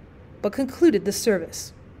more, but concluded the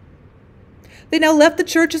service. They now left the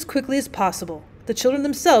church as quickly as possible. The children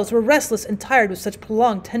themselves were restless and tired with such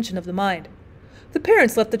prolonged tension of the mind. The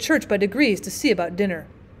parents left the church by degrees to see about dinner.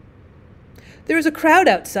 There was a crowd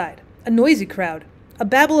outside, a noisy crowd, a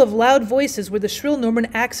babble of loud voices where the shrill Norman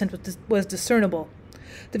accent was discernible.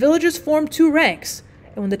 The villagers formed 2 ranks,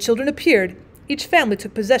 and when the children appeared, each family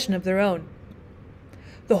took possession of their own.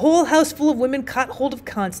 The whole house full of women caught hold of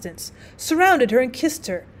Constance, surrounded her and kissed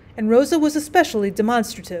her, and Rosa was especially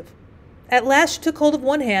demonstrative. At last she took hold of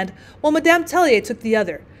one hand, while Madame Tellier took the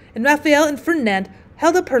other, and Raphael and Ferdinand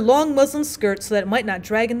held up her long muslin skirt so that it might not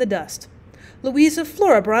drag in the dust. Louise and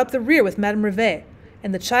Flora brought up the rear with Madame Rivet,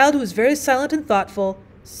 and the child, who was very silent and thoughtful,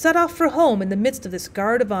 set off for home in the midst of this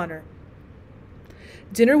guard of honor.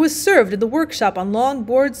 Dinner was served in the workshop on long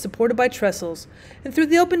boards supported by trestles, and through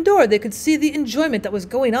the open door they could see the enjoyment that was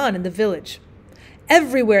going on in the village.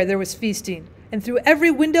 Everywhere there was feasting, and through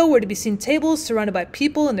every window were to be seen tables surrounded by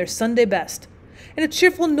people in their Sunday best. And a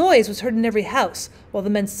cheerful noise was heard in every house, while the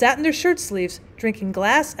men sat in their shirt sleeves, drinking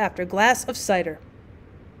glass after glass of cider.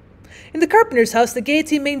 In the carpenter's house the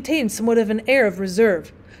gaiety maintained somewhat of an air of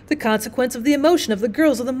reserve, the consequence of the emotion of the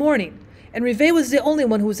girls of the morning, and Rivet was the only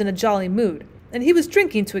one who was in a jolly mood, and he was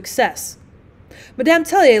drinking to excess. Madame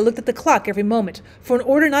Tellier looked at the clock every moment, for in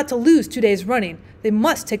order not to lose 2 days running, they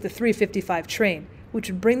must take the 3:55 train, which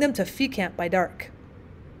would bring them to Fécamp by dark.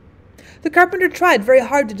 The carpenter tried very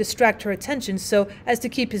hard to distract her attention so as to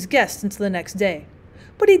keep his guests until the next day,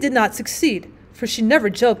 but he did not succeed, for she never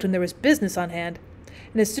joked when there was business on hand,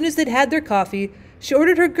 and as soon as they'd had their coffee, she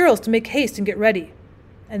ordered her girls to make haste and get ready.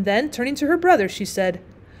 And then, turning to her brother, she said,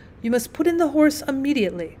 "You must put in the horse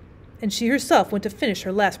immediately," and she herself went to finish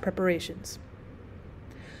her last preparations.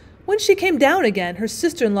 When she came down again, her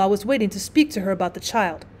sister-in-law was waiting to speak to her about the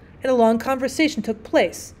child, and a long conversation took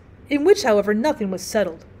place, in which, however, nothing was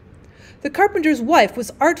settled. The carpenter's wife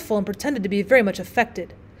was artful and pretended to be very much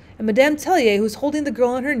affected, and Madame Tellier, who was holding the girl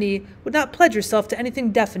on her knee, would not pledge herself to anything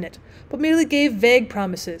definite, but merely gave vague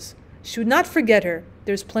promises. She would not forget her,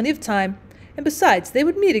 there was plenty of time, and besides, they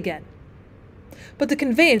would meet again. But the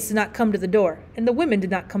conveyance did not come to the door, and the women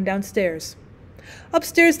did not come downstairs.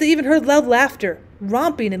 Upstairs they even heard loud laughter,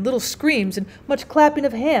 romping and little screams, and much clapping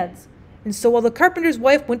of hands, and so while the carpenter's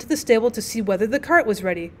wife went to the stable to see whether the cart was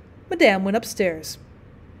ready, Madame went upstairs.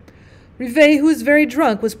 Rivet, who was very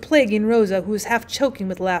drunk, was plaguing Rosa, who was half choking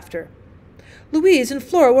with laughter. Louise and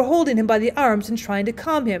Flora were holding him by the arms and trying to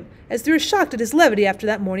calm him, as they were shocked at his levity after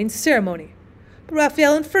that morning's ceremony. But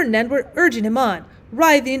Raphael and Ferdinand were urging him on,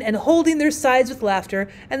 writhing and holding their sides with laughter,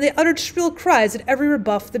 and they uttered shrill cries at every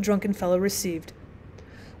rebuff the drunken fellow received.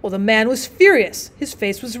 Well, the man was furious. His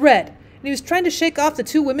face was red, and he was trying to shake off the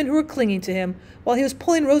two women who were clinging to him, while he was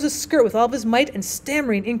pulling Rosa's skirt with all of his might and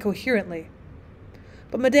stammering incoherently.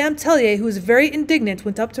 But Madame Tellier, who was very indignant,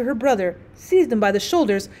 went up to her brother, seized him by the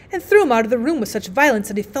shoulders, and threw him out of the room with such violence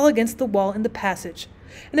that he fell against the wall in the passage.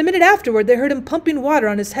 And a minute afterward they heard him pumping water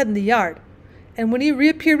on his head in the yard, and when he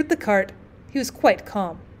reappeared with the cart, he was quite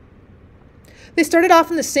calm. They started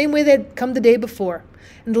off in the same way they had come the day before,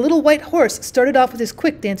 and the little white horse started off with his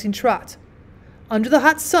quick dancing trot. Under the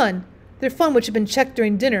hot sun, their fun, which had been checked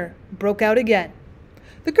during dinner, broke out again.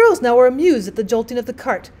 The girls now were amused at the jolting of the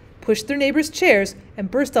cart, pushed their neighbors' chairs,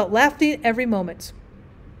 and burst out laughing every moment.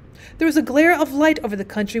 There was a glare of light over the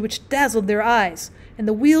country which dazzled their eyes, and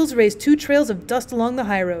the wheels raised 2 trails of dust along the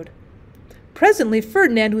highroad. Presently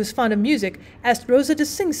Ferdinand, who was fond of music, asked Rosa to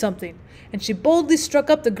sing something, and she boldly struck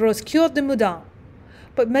up the Gros Coeur de Moudon.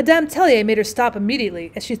 But Madame Tellier made her stop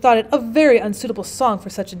immediately, as she thought it a very unsuitable song for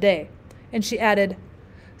such a day, and she added,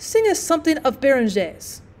 "Sing us something of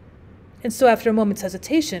Béranger's." And so after a moment's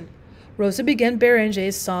hesitation, Rosa began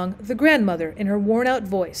Béranger's song, The Grandmother, in her worn-out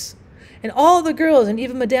voice, and all the girls and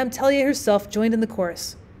even Madame Tellier herself joined in the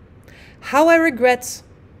chorus. How I regret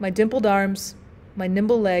my dimpled arms, my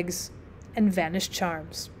nimble legs, and vanished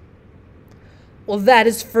charms. Well, that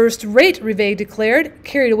is first-rate, Rivet declared,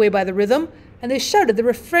 carried away by the rhythm, and they shouted the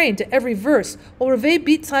refrain to every verse, while Rivet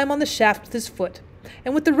beat time on the shaft with his foot,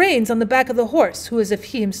 and with the reins on the back of the horse, who, as if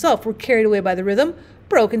he himself were carried away by the rhythm,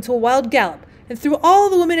 broke into a wild gallop, and threw all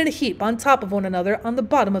the women in a heap on top of one another on the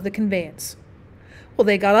bottom of the conveyance. Well,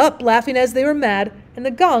 they got up, laughing as they were mad, and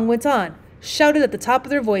the gong went on, shouted at the top of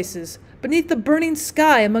their voices, beneath the burning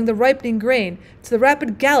sky among the ripening grain, to the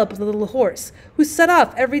rapid gallop of the little horse, who set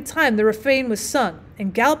off every time the refrain was sung,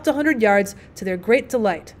 and galloped 100 yards to their great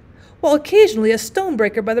delight, while occasionally a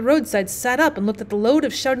stonebreaker by the roadside sat up and looked at the load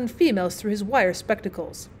of shouting females through his wire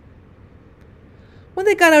spectacles. When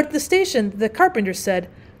they got out at the station, the carpenter said,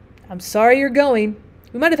 "I'm sorry you're going.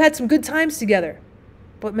 We might have had some good times together."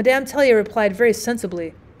 But Madame Tellier replied very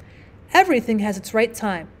sensibly, "Everything has its right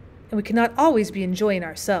time, and we cannot always be enjoying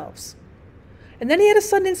ourselves." And then he had a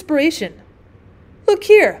sudden inspiration. "Look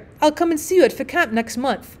here, I'll come and see you at Fécamp next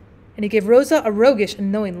month," and he gave Rosa a roguish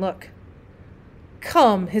and knowing look.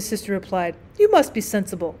 "Come," his sister replied, "you must be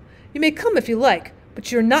sensible. You may come if you like,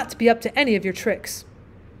 but you are not to be up to any of your tricks."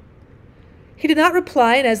 He did not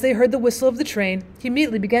reply, and as they heard the whistle of the train, he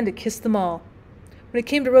immediately began to kiss them all. When it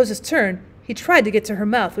came to Rosa's turn, he tried to get to her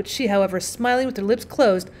mouth, which she, however, smiling with her lips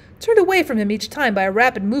closed, turned away from him each time by a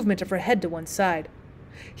rapid movement of her head to one side.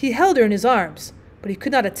 He held her in his arms, but he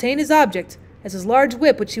could not attain his object, as his large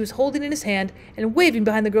whip, which he was holding in his hand and waving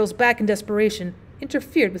behind the girl's back in desperation,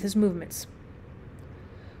 interfered with his movements.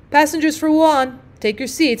 "Passengers for Rouen, take your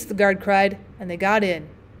seats," the guard cried, and they got in.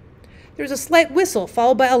 There was a slight whistle,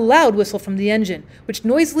 followed by a loud whistle from the engine, which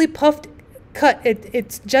noisily cut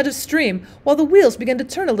its jet of steam, while the wheels began to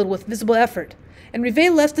turn a little with visible effort, and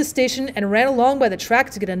Rivet left the station and ran along by the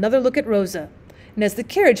track to get another look at Rosa. And as the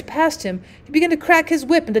carriage passed him, he began to crack his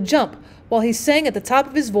whip and to jump, while he sang at the top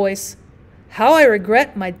of his voice, "How I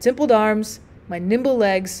regret my dimpled arms, my nimble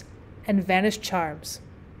legs, and vanished charms."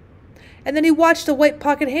 And then he watched a white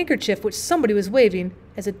pocket handkerchief which somebody was waving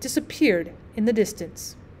as it disappeared in the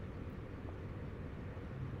distance.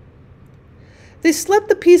 They slept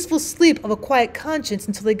the peaceful sleep of a quiet conscience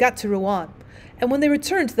until they got to Rouen, and when they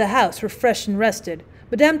returned to the house, refreshed and rested,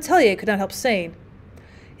 Madame Tellier could not help saying,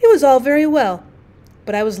 "It was all very well,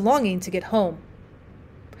 but I was longing to get home."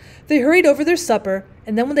 They hurried over their supper,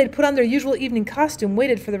 and then when they had put on their usual evening costume,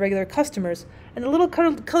 waited for the regular customers, and the little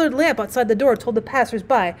colored lamp outside the door told the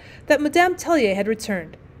passers-by that Madame Tellier had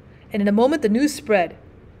returned. And in a moment the news spread.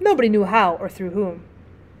 Nobody knew how or through whom.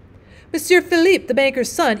 Monsieur Philippe, the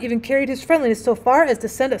banker's son, even carried his friendliness so far as to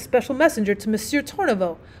send a special messenger to Monsieur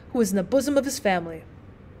Tourneveau, who was in the bosom of his family.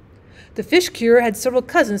 The fish curer had several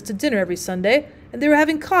cousins to dinner every Sunday, and they were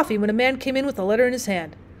having coffee when a man came in with a letter in his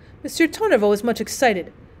hand. Monsieur Tourneveau was much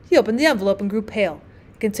excited. He opened the envelope and grew pale.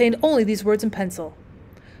 It contained only these words in pencil.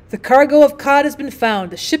 "The cargo of cod has been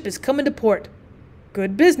found. The ship is come into port."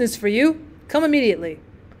 "Good business for you. Come immediately."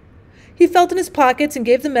 He felt in his pockets and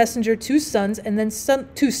gave the messenger 2 sous, and then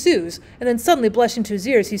suddenly blushing to his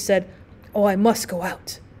ears, he said, "Oh, I must go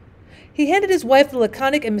out." He handed his wife the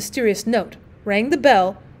laconic and mysterious note, rang the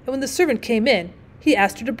bell, and when the servant came in, he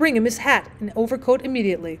asked her to bring him his hat and overcoat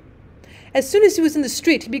immediately. As soon as he was in the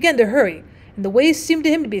street, he began to hurry, and the way seemed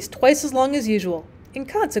to him to be twice as long as usual, in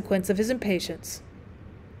consequence of his impatience.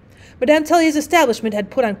 Madame Tellier's establishment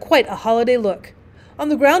had put on quite a holiday look. On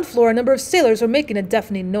the ground floor, a number of sailors were making a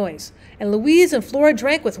deafening noise, and Louise and Flora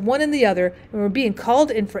drank with one and the other and were being called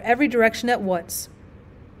in for every direction at once.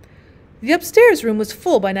 The upstairs room was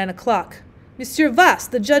full by 9 o'clock. Monsieur Vasse,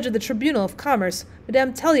 the judge of the Tribunal of Commerce,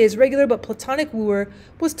 Madame Tellier's regular but platonic wooer,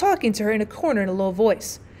 was talking to her in a corner in a low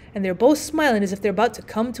voice, and they were both smiling as if they were about to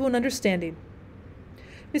come to an understanding.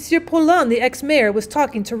 Monsieur Paulin, the ex-mayor, was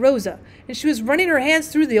talking to Rosa, and she was running her hands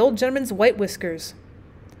through the old gentleman's white whiskers.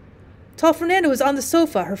 Tall Fernanda was on the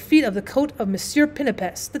sofa, her feet of the coat of Monsieur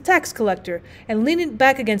Pinapes, the tax collector, and leaning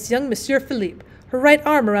back against young Monsieur Philippe, her right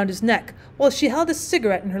arm around his neck, while she held a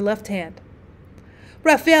cigarette in her left hand.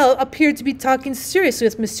 Raphael appeared to be talking seriously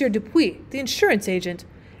with Monsieur Dupuis, the insurance agent,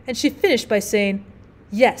 and she finished by saying,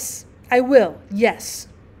 "Yes, I will, yes."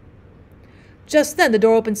 Just then the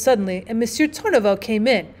door opened suddenly, and Monsieur Tourneveau came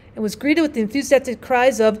in, and was greeted with the enthusiastic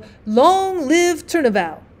cries of "Long live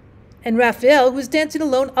Tourneveau!" And Raphael, who was dancing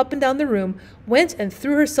alone up and down the room, went and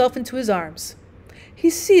threw herself into his arms. He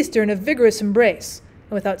seized her in a vigorous embrace,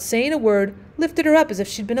 and without saying a word, lifted her up as if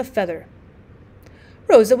she'd been a feather.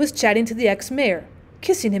 Rosa was chatting to the ex-mayor,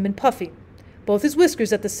 kissing him and puffing, both his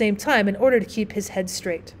whiskers at the same time in order to keep his head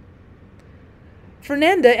straight.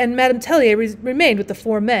 Fernanda and Madame Tellier remained with the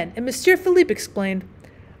 4 men, and Monsieur Philippe explained,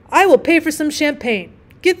 "I will pay for some champagne.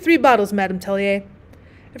 Get 3 bottles, Madame Tellier."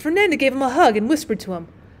 And Fernanda gave him a hug and whispered to him,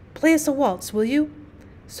 "Play us a waltz, will you?"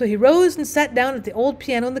 So he rose and sat down at the old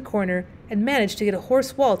piano in the corner and managed to get a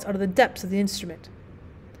hoarse waltz out of the depths of the instrument.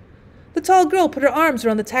 The tall girl put her arms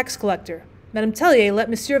around the tax collector. Madame Tellier let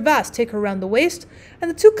Monsieur Vasse take her round the waist,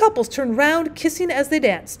 and the 2 couples turned round, kissing as they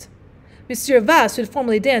danced. Monsieur Vasse, who had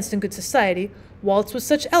formerly danced in good society, waltzed with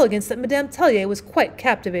such elegance that Madame Tellier was quite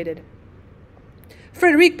captivated.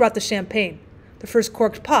 Frederic brought the champagne. The first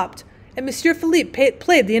cork popped, and Monsieur Philippe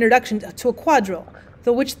played the introduction to a quadrille,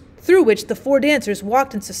 through which the 4 dancers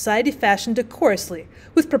walked in society fashion decorously,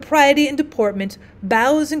 with propriety and deportment,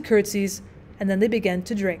 bows and curtsies, and then they began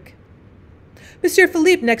to drink. Monsieur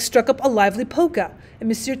Philippe next struck up a lively polka, and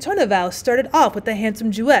Monsieur Tourneveau started off with the handsome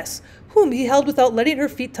Jewess, whom he held without letting her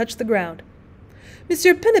feet touch the ground.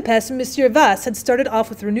 Monsieur Pinapes and Monsieur Vasse had started off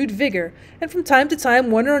with renewed vigor, and from time to time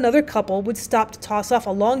one or another couple would stop to toss off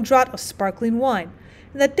a long draught of sparkling wine,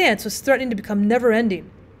 and that dance was threatening to become never-ending,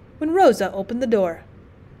 when Rosa opened the door.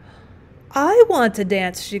 "I want to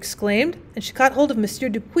dance," she exclaimed, and she caught hold of Monsieur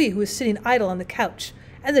Dupuis, who was sitting idle on the couch,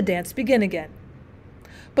 and the dance began again.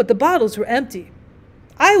 But the bottles were empty.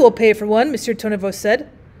 "I will pay for one," Monsieur Tourneveau said.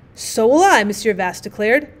 "So will I," Monsieur Vasse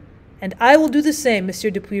declared. "And I will do the same," Monsieur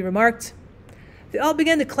Dupuis remarked. They all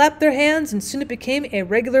began to clap their hands, and soon it became a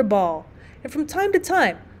regular ball. And from time to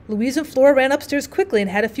time, Louise and Flora ran upstairs quickly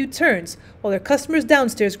and had a few turns, while their customers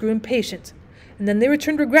downstairs grew impatient, and then they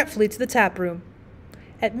returned regretfully to the tap room.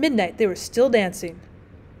 At midnight they were still dancing.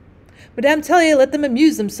 Madame Tellier let them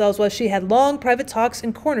amuse themselves while she had long private talks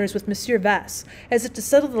in corners with Monsieur Vasse, as if to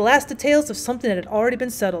settle the last details of something that had already been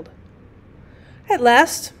settled. At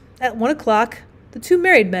last, at 1 o'clock, the two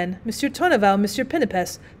married men, Monsieur Tornavall and Monsieur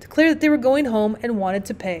Pinnipes, declared that they were going home and wanted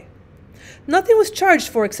to pay. Nothing was charged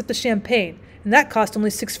for except the champagne, and that cost only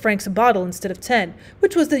 6 francs a bottle instead of 10,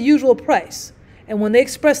 which was the usual price. And when they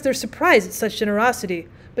expressed their surprise at such generosity,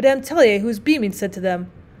 Madame Tellier, who was beaming, said to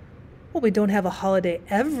them, "Well, we don't have a holiday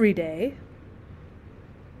every day."